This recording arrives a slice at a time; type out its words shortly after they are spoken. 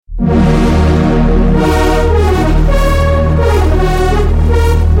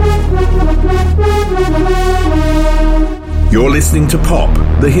listening to Pop,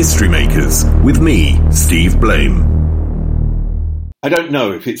 the History Makers, with me, Steve Blame. I don't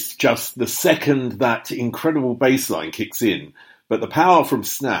know if it's just the second that incredible bass line kicks in, but the power from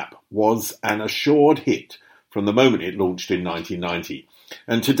Snap was an assured hit from the moment it launched in 1990.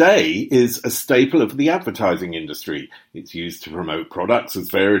 And today is a staple of the advertising industry. It's used to promote products as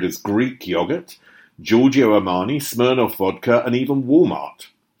varied as Greek yogurt, Giorgio Armani, Smirnoff vodka, and even Walmart.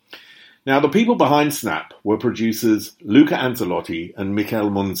 Now, the people behind Snap were producers Luca Ancelotti and Michael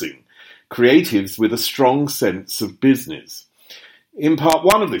Munzing, creatives with a strong sense of business. In part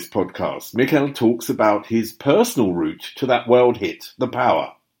one of this podcast, Michael talks about his personal route to that world hit, The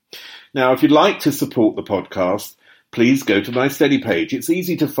Power. Now, if you'd like to support the podcast, please go to my Steady page. It's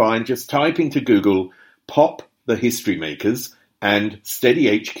easy to find. Just type into Google Pop the History Makers and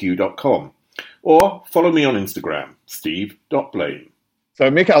steadyhq.com. Or follow me on Instagram, steve.blame. So,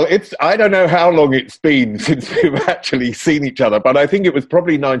 Michael, I don't know how long it's been since we've actually seen each other, but I think it was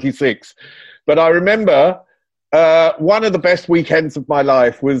probably 96. But I remember one of the best weekends of my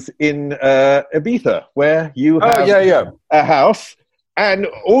life was in Ibiza, where you have a house, and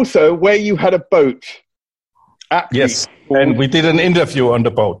also where you had a boat. Yes, and we did an interview on the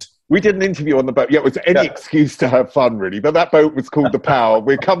boat. We did an interview on the boat. Yeah, it was any excuse to have fun, really. But that boat was called The Power.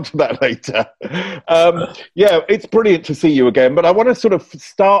 We'll come to that later. It's brilliant to see you again. But I want to sort of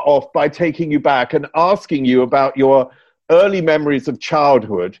start off by taking you back and asking you about your early memories of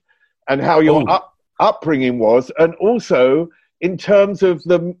childhood and how your upbringing was. And also, in terms of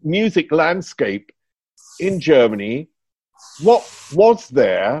the music landscape in Germany, what was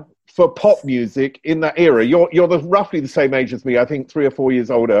there for pop music in that era? You're roughly the same age as me, I think 3 or 4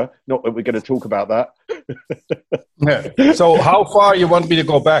 years older. Not that we're going to talk about that. Yeah. So how far you want me to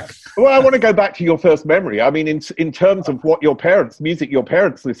go back? Well, I want to go back to your first memory. I mean, in terms of what your parents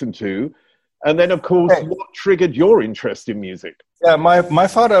listened to, and then, of course, what triggered your interest in music? Yeah, my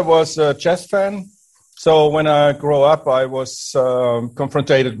father was a jazz fan. So when I grew up, I was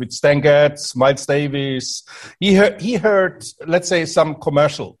confronted with Stan Getz, Miles Davis. He heard, let's say, some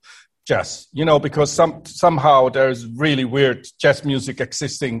commercial jazz, because somehow there's really weird jazz music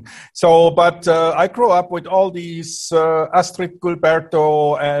existing. So, but I grew up with all these Astrid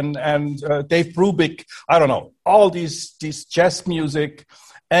Gilberto and Dave Brubeck. I don't know, all these jazz music.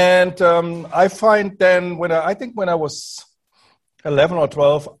 And I find then when I was 11 or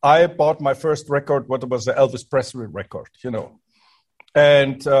 12, I bought my first record, what was the Elvis Presley record,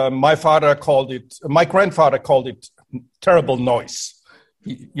 And my grandfather called it terrible noise.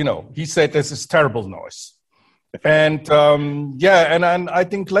 He said, this is terrible noise. And and I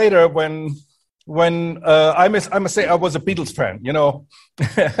think later when I must say I was a Beatles fan,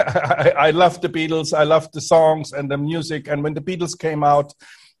 I loved the Beatles, I loved the songs and the music. And when the Beatles came out,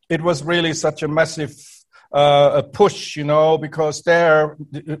 it was really such a massive a push, because there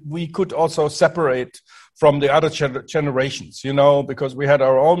we could also separate from the other generations, because we had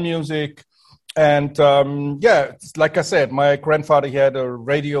our own music. And like I said, my grandfather, he had a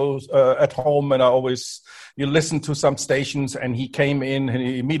radio at home, and you listen to some stations, and he came in and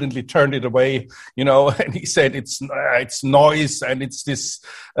he immediately turned it away, and he said it's noise, and it's this,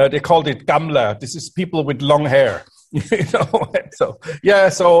 they called it Gammler. This is people with long hair,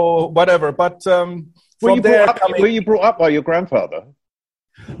 so whatever. But were you brought up by your grandfather?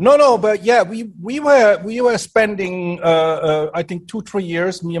 No, but yeah, we were spending I think 2-3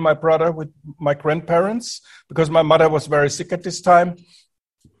 years, me and my brother, with my grandparents, because my mother was very sick at this time.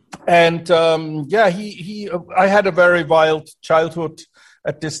 And I had a very wild childhood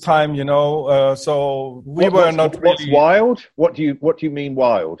at this time, so we were not really... What's wild? What do you mean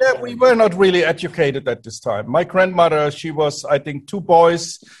wild? Yeah, we were not really educated at this time. My grandmother, she was, I think, 2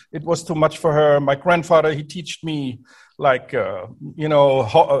 boys. It was too much for her. My grandfather, he taught me like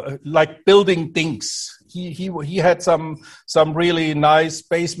building things. He had some really nice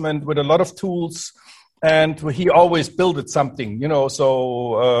basement with a lot of tools, and he always built something,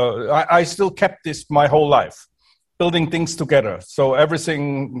 so I still kept this my whole life, building things together. So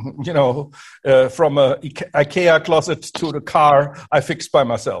everything, from a IKEA closet to the car, I fixed by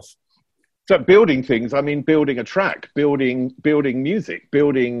myself. So building things, I mean, building a track, building music,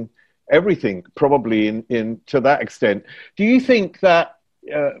 building everything, probably in to that extent. Do you think that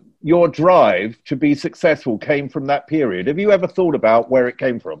your drive to be successful came from that period? Have you ever thought about where it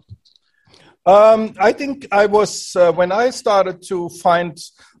came from? I think I was, when I started to find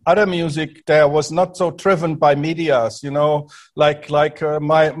other music, there was not so driven by medias, like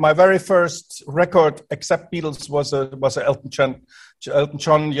my very first record, except Beatles, was a Elton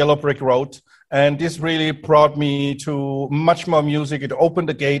John Yellow Brick Road. And this really brought me to much more music. It opened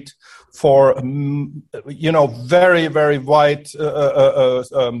the gate for, very, very wide,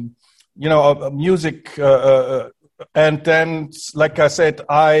 music. And then, like I said,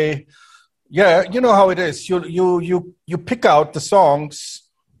 you know how it is. You pick out the songs,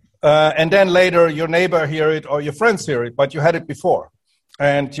 and then later your neighbor hear it or your friends hear it, but you had it before.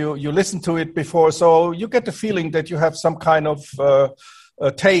 And you listened to it before, so you get the feeling that you have some kind of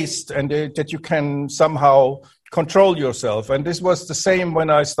taste and that you can somehow control yourself. And this was the same when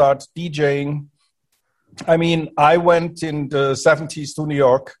I started DJing. I mean, I went in the 70s to New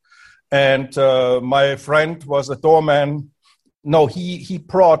York, and my friend was a doorman. No, he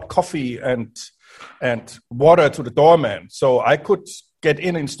brought coffee and water to the doorman, so I could get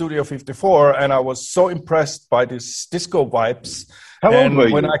in Studio 54, and I was so impressed by these disco vibes. How old were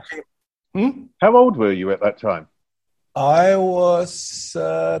you? How old were you at that time? I was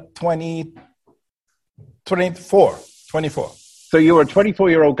 24. So you were a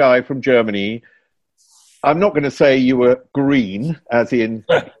 24-year-old guy from Germany. I'm not going to say you were green, as in,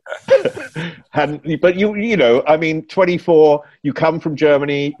 but you know, I mean, 24. You come from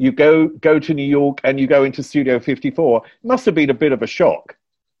Germany, you go to New York, and you go into Studio 54. It must have been a bit of a shock.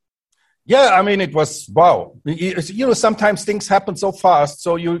 Yeah, I mean, it was wow. You know, sometimes things happen so fast,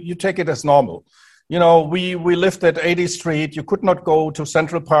 so you take it as normal. You know, we lived at 80th Street. You could not go to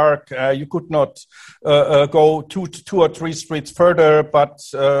Central Park. You could not go two or three streets further. But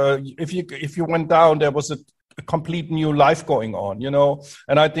if you went down, there was a complete new life going on, you know.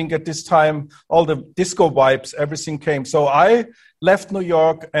 And I think at this time, all the disco vibes, everything came. So I left New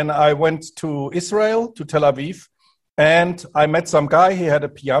York and I went to Israel, to Tel Aviv. And I met some guy. He had a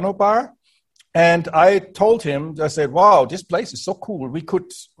piano bar. And I told him, I said, wow, this place is so cool. We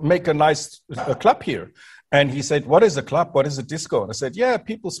could make a nice club here. And he said, what is a club? What is a disco? And I said, yeah,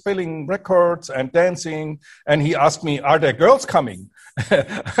 people spinning records and dancing. And he asked me, are there girls coming?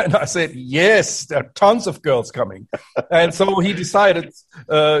 And I said, yes, there are tons of girls coming. And so he decided,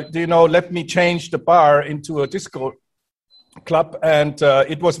 let me change the bar into a disco club. And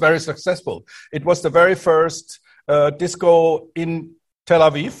it was very successful. It was the very first disco in Tel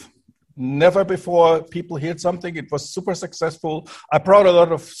Aviv. Never before people heard something. It was super successful. I brought a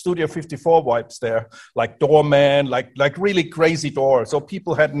lot of Studio 54 vibes there, like Doorman, like really crazy door. So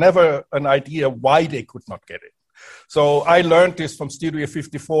people had never an idea why they could not get it. So I learned this from Studio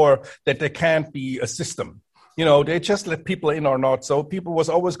 54, that there can't be a system. You know, they just let people in or not. So people was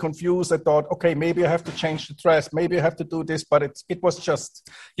always confused. I thought, okay, maybe I have to change the dress. Maybe I have to do this. But it was just,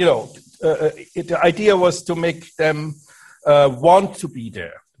 the idea was to make them want to be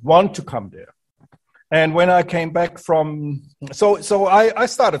there. Want to come there. And when I came back from, so I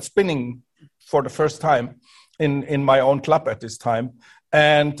started spinning for the first time in my own club at this time.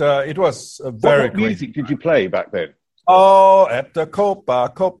 And it was a very What music did you play back then? Oh, at the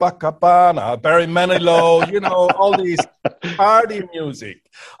Copacabana, Barry Manilow, all these party music,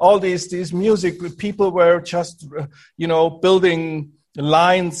 all these music. People were just, building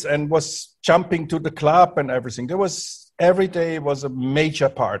lines and was jumping to the club and everything. Every day was a major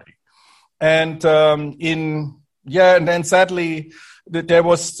party. And and then sadly, there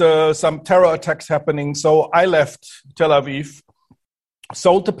was some terror attacks happening. So I left Tel Aviv,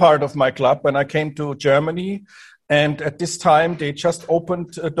 sold a part of my club, and I came to Germany. And at this time, they just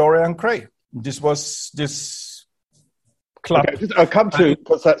opened Dorian Gray. This was this club. Okay, I'll come to,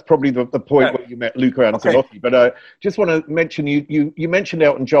 because that's probably the point where you met Luca Anzalotti. Okay. But I just want to mention, you mentioned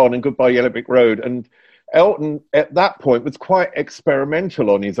Elton John and Goodbye Yellow Brick Road. And Elton, at that point, was quite experimental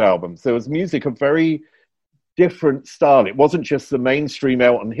on his albums. There was music of very different style. It wasn't just the mainstream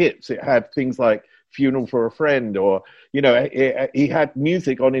Elton hits. It had things like Funeral for a Friend, or, he had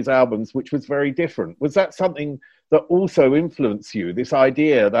music on his albums which was very different. Was that something that also influenced you, this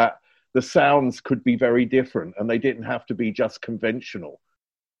idea that the sounds could be very different and they didn't have to be just conventional?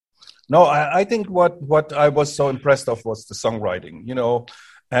 No, I think what I was so impressed of was the songwriting,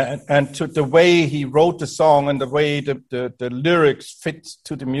 and to the way he wrote the song and the way the lyrics fit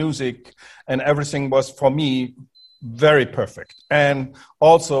to the music and everything was, for me, very perfect. And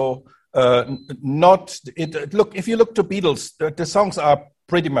also, look, if you look to Beatles, the songs are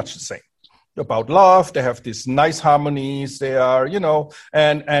pretty much the same. About love, they have these nice harmonies, they are,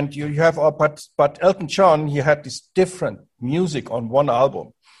 and you have, but Elton John, he had this different music on one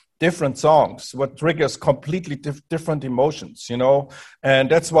album. Different songs, what triggers completely different emotions, and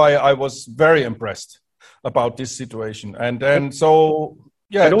that's why I was very impressed about this situation. And then, so,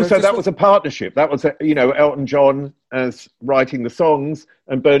 yeah. And also that was a partnership. That was, Elton John as writing the songs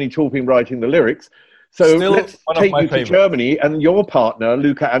and Bernie Taupin writing the lyrics. So let's take you to Germany, and your partner,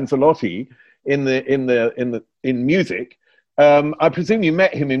 Luca Anzalotti, in music. I presume you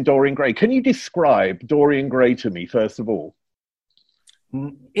met him in Dorian Gray. Can you describe Dorian Gray to me, first of all?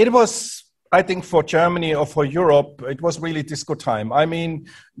 It was, I think, for Germany or for Europe, it was really disco time. I mean,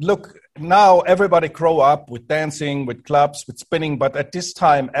 look, now everybody grow up with dancing, with clubs, with spinning, but at this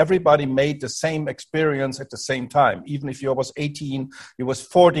time, everybody made the same experience at the same time. Even if you was 18, you was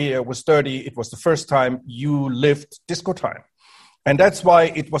 40, you was 30, it was the first time you lived disco time. And that's why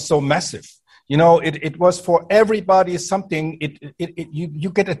it was so massive. You know, it was for everybody something, you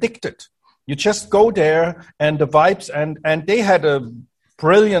get addicted. You just go there and the vibes, and they had a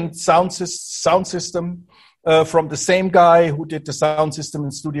brilliant sound system from the same guy who did the sound system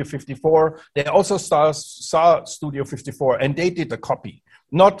in Studio 54. They also saw Studio 54 and they did a copy.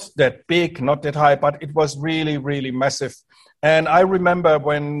 Not that big, not that high, but it was really, really massive. And I remember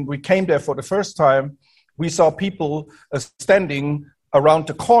when we came there for the first time, we saw people standing around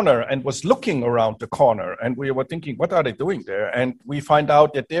the corner and was looking around the corner. And we were thinking, what are they doing there? And we find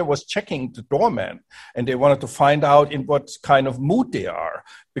out that they was checking the doorman and they wanted to find out in what kind of mood they are.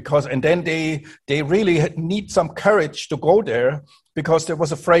 And then they really need some courage to go there because they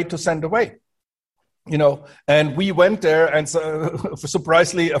was afraid to send away. You know, and we went there, and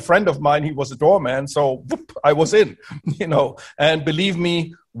surprisingly, a friend of mine, he was a doorman, so whoop, I was in, you know, and believe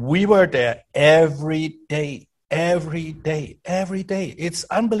me, we were there every day. It's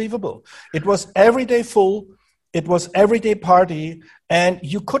unbelievable. It was every day full. It was everyday party, and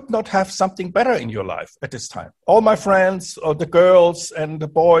you could not have something better in your life at this time. All my friends, or the girls and the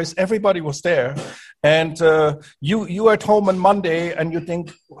boys, everybody was there. And you are at home on Monday, and you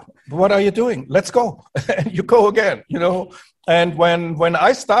think, what are you doing? Let's go. And you go again, you know. And when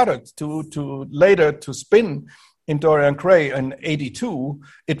I started to later to spin in Dorian Gray in 82,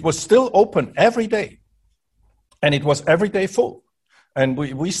 it was still open every day. And it was every day full. And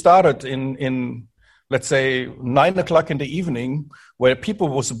we started in let's say 9 o'clock in the evening, where people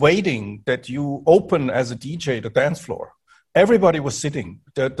was waiting that you open as a DJ the dance floor. Everybody was sitting.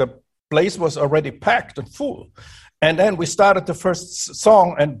 The place was already packed and full. And then we started the first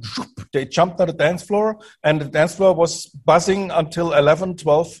song, and they jumped on the dance floor, and the dance floor was buzzing until 11,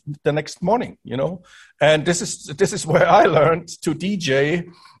 12 the next morning, you know. And this is where I learned to DJ,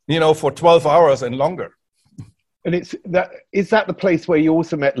 you know, for 12 hours and longer. And is that the place where you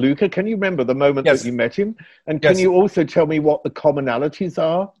also met Luca? Can you remember the moment Yes. that you met him? And can you also tell me what the commonalities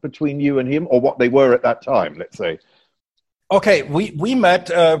are between you and him, or what they were at that time, let's say? Okay, we met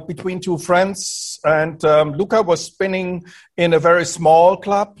between two friends, and Luca was spinning in a very small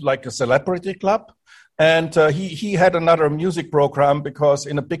club, like a celebrity club. And he had another music program, because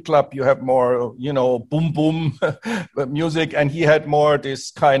in a big club you have more, you know, boom boom music, and he had more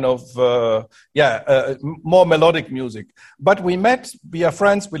this kind of more melodic music. But we met, we are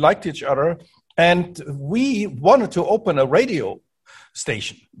friends, we liked each other, and we wanted to open a radio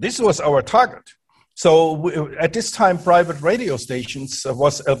station. This was our target. So at this time, private radio stations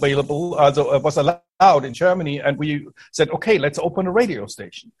was available, was allowed in Germany, and we said, okay, let's open a radio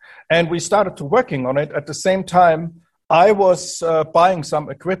station. And we started to working on it. At the same time, I was buying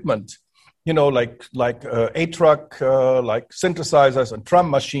some equipment, you know, like 8-track, like synthesizers and drum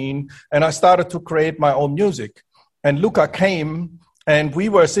machine, and I started to create my own music. And Luca came, and we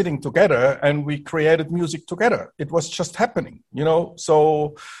were sitting together, and we created music together. It was just happening, you know.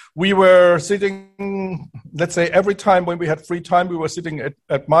 So we were sitting, let's say, every time when we had free time, we were sitting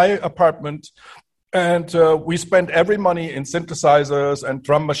at my apartment, and we spent every money in synthesizers and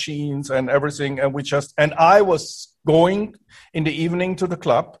drum machines and everything. And I was going in the evening to the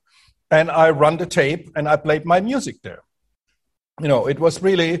club, and I run the tape, and I played my music there. You know, it was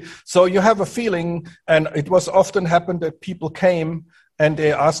really, so you have a feeling, and it was often happened that people came and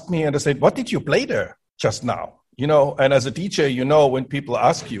they asked me, and they said, what did you play there just now? You know, and as a DJ, you know, when people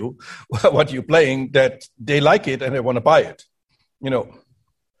ask you what you're playing, that they like it and they want to buy it, you know.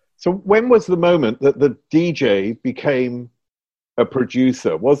 So when was the moment that the DJ became a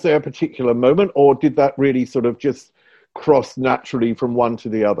producer? Was there a particular moment, or did that really sort of just cross naturally from one to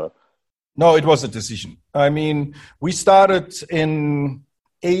the other? No, it was a decision. I mean, we started in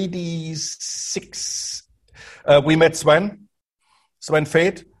 86. We met Sven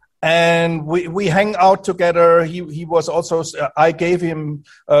Fate, and we hang out together. He was also, I gave him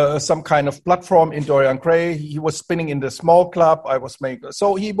some kind of platform in Dorian Gray. He was spinning in the small club. I was making,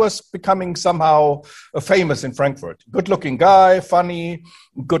 so he was becoming somehow famous in Frankfurt. Good looking guy, funny,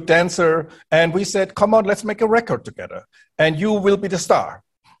 good dancer. And we said, come on, let's make a record together, and you will be the star.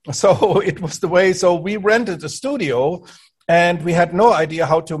 So it was the way. So we rented a studio And we had no idea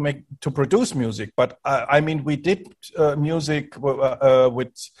how to produce music. But we did music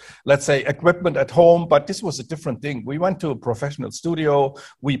with, let's say, equipment at home. But this was a different thing. We went to a professional studio.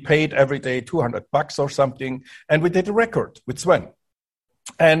 We paid every day $200 or something, and we did a record with Sven.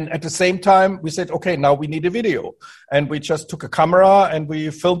 And at the same time, we said, okay, now we need a video. And we just took a camera and we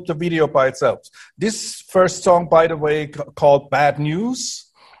filmed the video by itself. This first song, by the way, called Bad News,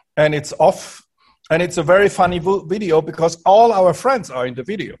 and it's off. And it's a very funny video because all our friends are in the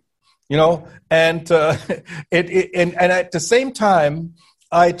video, and and at the same time,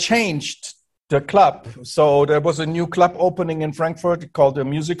 I changed the club. So there was a new club opening in Frankfurt called the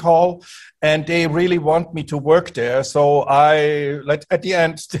Music Hall, and they really want me to work there. So at the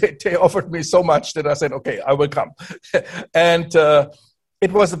end, they offered me so much that I said, okay, I will come. And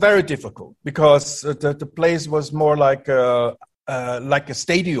it was very difficult because the place was more like a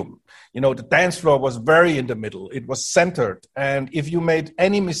stadium. The dance floor was very in the middle. It was centered. And if you made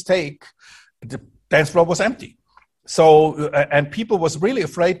any mistake, the dance floor was empty. So, and people was really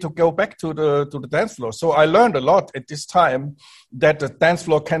afraid to go back to the dance floor. So I learned a lot at this time that the dance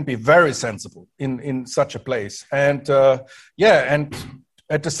floor can be very sensible in such a place. And and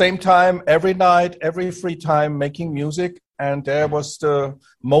at the same time, every night, every free time, making music. And there was the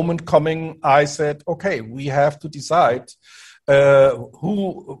moment coming. I said, okay, we have to decide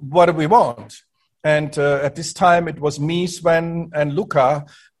what do we want? And at this time, it was me, Sven, and Luca.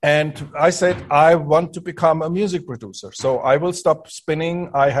 And I said, I want to become a music producer. So I will stop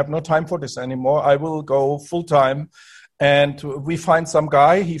spinning. I have no time for this anymore. I will go full time. And we find some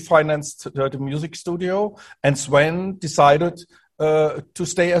guy. He financed the music studio. And Sven decided to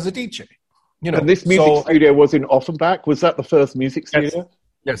stay as a DJ. And this music studio was in Offenbach? Was that the first music studio?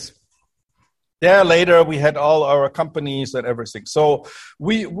 Yes. There later we had all our companies and everything. So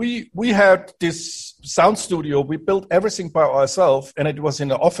we had this sound studio. We built everything by ourselves, and it was in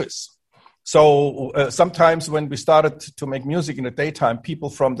the office. So sometimes when we started to make music in the daytime,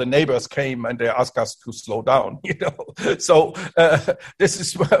 people from the neighbors came and they asked us to slow down. So this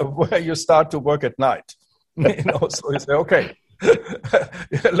is where you start to work at night. So you say, okay,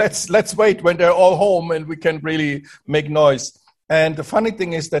 let's wait when they're all home and we can really make noise. And the funny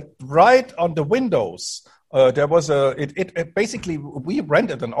thing is that right on the windows, there was basically, we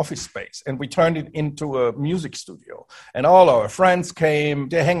rented an office space and we turned it into a music studio. And all our friends came,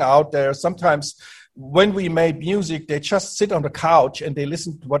 they hang out there. Sometimes when we made music, they just sit on the couch and they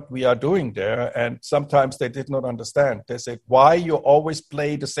listen to what we are doing there. And sometimes they did not understand. They said, why you always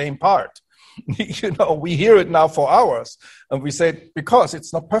play the same part? We hear it now for hours. And we said, because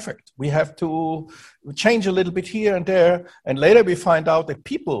it's not perfect. We have to change a little bit here and there. And later we find out that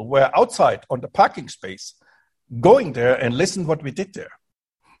people were outside on the parking space going there and listen what we did there.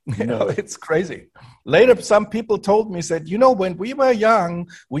 It's crazy. Later, some people told me, said, when we were young,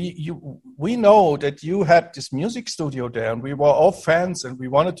 we know that you had this music studio there and we were all fans and we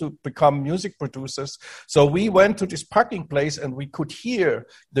wanted to become music producers. So we went to this parking place and we could hear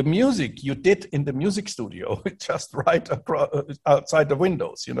the music you did in the music studio, just right across, outside the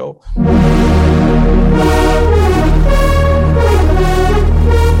windows,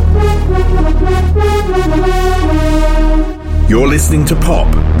 You're listening to Pop,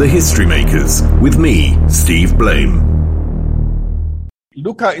 the History Makers, with me, Steve Blame.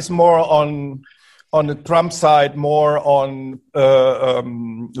 Luca is more on the drum side, more on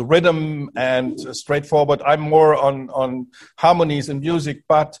rhythm and straightforward. I'm more on harmonies and music.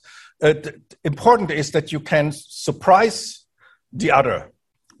 But important is that you can surprise the other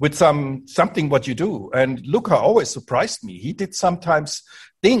with something what you do. And Luca always surprised me. He did sometimes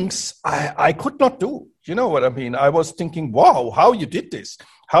things I could not do. You know what I mean? I was thinking, wow, how you did this,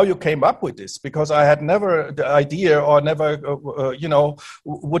 how you came up with this, because I had never the idea or never,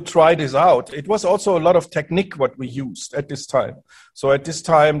 would try this out. It was also a lot of technique what we used at this time. So at this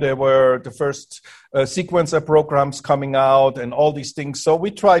time, there were the first sequencer programs coming out and all these things. So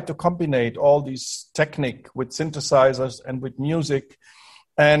we tried to combine all these technique with synthesizers and with music.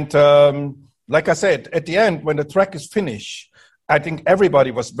 And like I said, at the end, when the track is finished, I think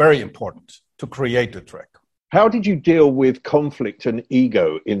everybody was very important to create the track. How did you deal with conflict and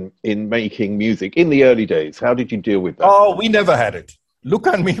ego in making music in the early days? How did you deal with that? Oh, we never had it.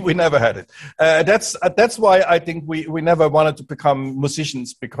 Luca and me, we never had it. That's why I think we never wanted to become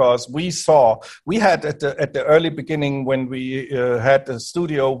musicians, because we had at the early beginning when we had the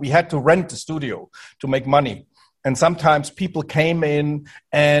studio, we had to rent the studio to make money. And sometimes people came in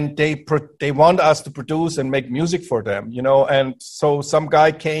and they want us to produce and make music for them, And so some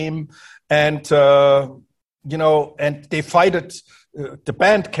guy came and, and they fighted. The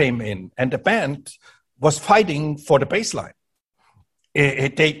band came in, and the band was fighting for the bass line.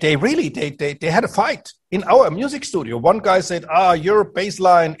 They had a fight in our music studio. One guy said, your bass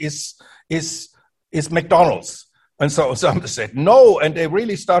line is McDonald's. And so some said no, and they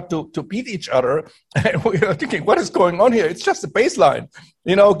really start to beat each other. And we are thinking, what is going on here? It's just a bass line.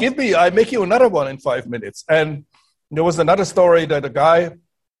 I make you another one in 5 minutes. And there was another story that a guy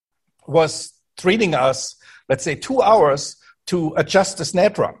was treating us, let's say 2 hours to adjust the snare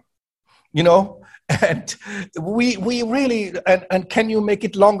drum, and we really, and can you make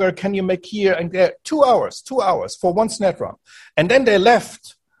it longer? Can you make here and there? 2 hours for one snare drum. And then they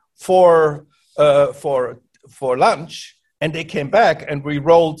left for lunch, and they came back, and we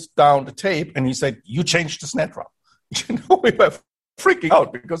rolled down the tape, and he said, you changed the snare drum. We were freaking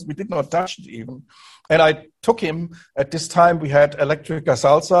out because we did not touch it even. And I took him, at this time we had Electrica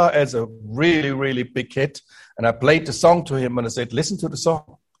Salsa as a really, really big hit. And I played the song to him and I said, listen to the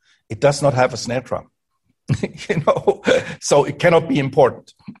song. It does not have a snare drum, so it cannot be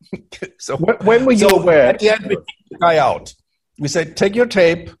important. So when were you aware? At the end, we kicked the guy out. We said, take your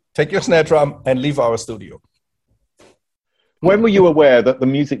tape, take your snare drum, and leave our studio. When were you aware that the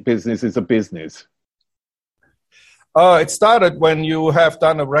music business is a business? It started when you have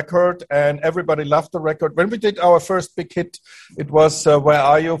done a record and everybody loved the record. When we did our first big hit, it was Where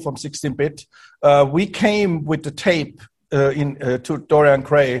Are You from 16-Bit. We came with the tape to Dorian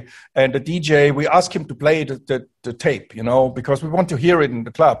Gray, and the DJ, we asked him to play the tape, because we want to hear it in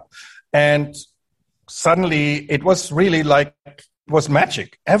the club. And suddenly it was really like, it was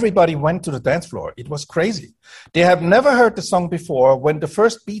magic. Everybody went to the dance floor. It was crazy. They have never heard the song before. When the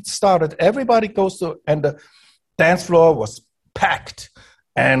first beat started, everybody goes to, and the dance floor was packed.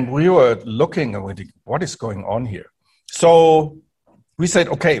 And we were looking and we think, what is going on here? So we said,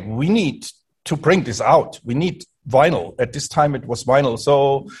 okay, we need to bring this out. We need vinyl. At this time, it was vinyl.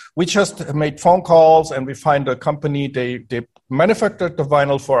 So we just made phone calls and we find a company. They manufactured the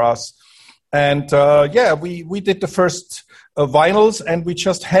vinyl for us. And we did the first vinyls and we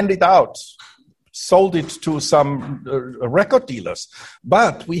just handed out, sold it to some record dealers.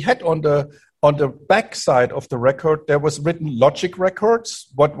 But we had on the back side of the record, there was written Logic Records,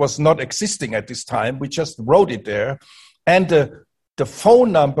 what was not existing at this time. We just wrote it there. And the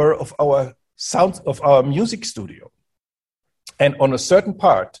phone number of our music studio. And on a certain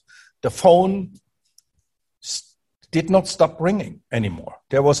part, the phone did not stop ringing anymore.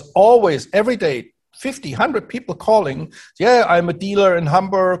 There was always, every day, 50, 100 people calling. Yeah, I'm a dealer in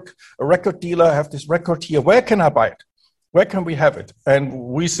Hamburg, a record dealer. I have this record here. Where can I buy it? Where can we have it? And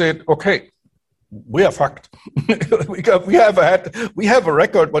we said, okay, we are fucked. we have a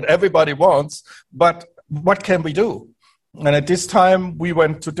record what everybody wants, but what can we do? And at this time, we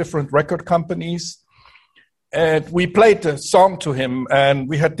went to different record companies and we played the song to him and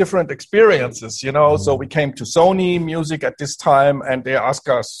we had different experiences, So we came to Sony Music at this time and they asked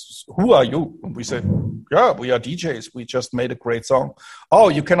us, who are you? And we said, yeah, we are DJs. We just made a great song. Oh,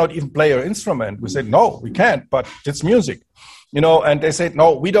 you cannot even play your instrument. We said, no, we can't, but it's music. And they said,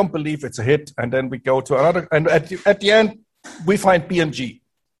 no, we don't believe it's a hit. And then we go to another, and at the end, we find BMG.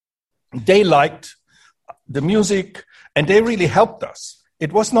 They liked the music and they really helped us.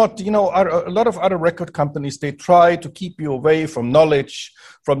 It was not, a lot of other record companies, they try to keep you away from knowledge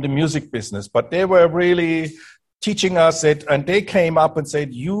from the music business, but they were really teaching us it. And they came up and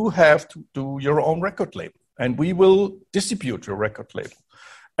said, you have to do your own record label and we will distribute your record label.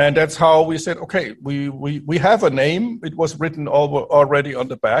 And that's how we said, okay, we have a name. It was written already on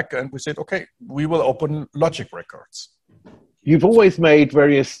the back. And we said, okay, we will open Logic Records. You've always made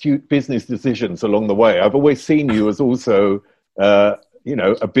very astute business decisions along the way. I've always seen you as also, a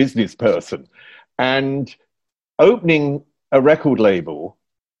business person. And opening a record label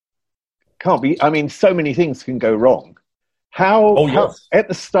can't be, so many things can go wrong. How at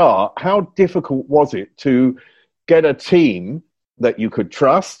the start, how difficult was it to get a team that you could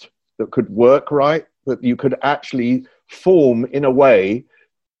trust, that could work right, that you could actually form in a way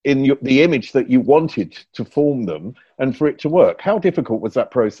in the image that you wanted to form them and for it to work? How difficult was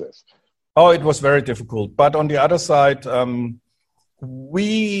that process? Oh, it was very difficult. But on the other side,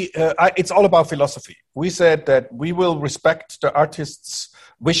 it's all about philosophy. We said that we will respect the artist's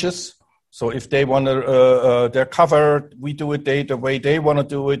wishes. So if they want their cover, we do it the way they want to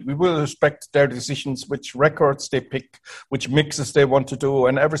do it. We will respect their decisions, which records they pick, which mixes they want to do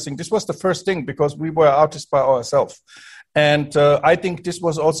and everything. This was the first thing because we were artists by ourselves. And I think this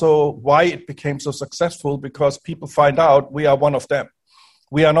was also why it became so successful, because people find out we are one of them.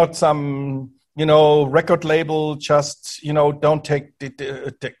 We are not some, record label, just, don't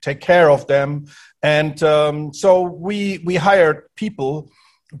take care of them. And so we hired people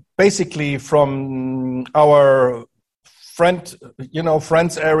basically from our friends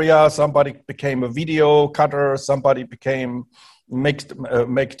area, somebody became a video cutter, somebody became make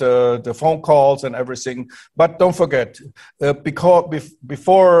the phone calls and everything. But don't forget, because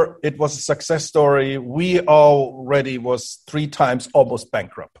before it was a success story, we already was 3 times almost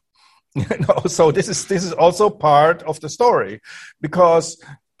bankrupt. So this is also part of the story, because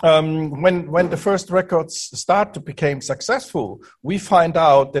when the first records start to become successful, we find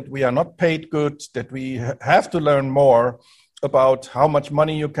out that we are not paid good, that we have to learn more about how much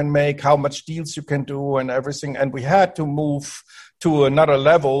money you can make, how much deals you can do and everything. And we had to move to another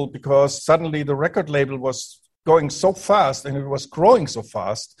level because suddenly the record label was going so fast and it was growing so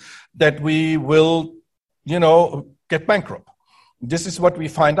fast that we will, get bankrupt. This is what we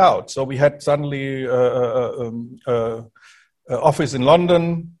find out. So we had suddenly office in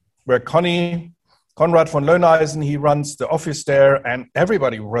London where Konrad von Löneisen, he runs the office there, and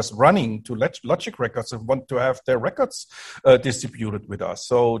everybody was running to Logic Records and want to have their records distributed with us.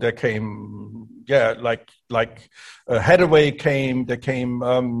 So there came, Hathaway came, there came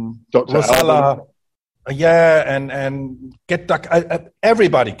Dr. Rosella, and Get Duck,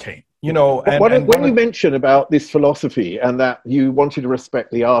 everybody came. When you mention about this philosophy and that you wanted to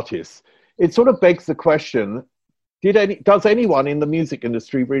respect the artists, it sort of begs the question: does anyone in the music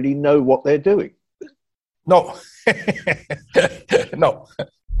industry really know what they're doing? No. No.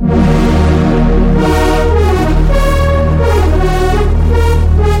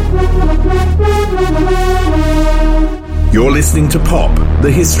 You're listening to Pop,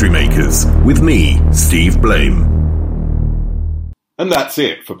 the History Makers, with me, Steve Blame. And that's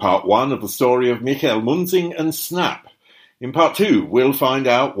it for part 1 of the story of Michael Munzing and Snap. In part 2, we'll find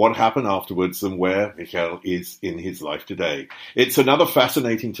out what happened afterwards and where Michael is in his life today. It's another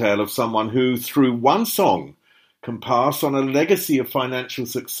fascinating tale of someone who, through one song, can pass on a legacy of financial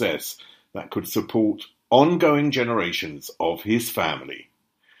success that could support ongoing generations of his family.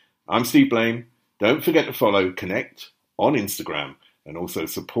 I'm Steve Blame. Don't forget to follow Connect on Instagram and also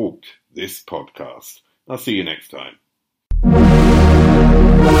support this podcast. I'll see you next time.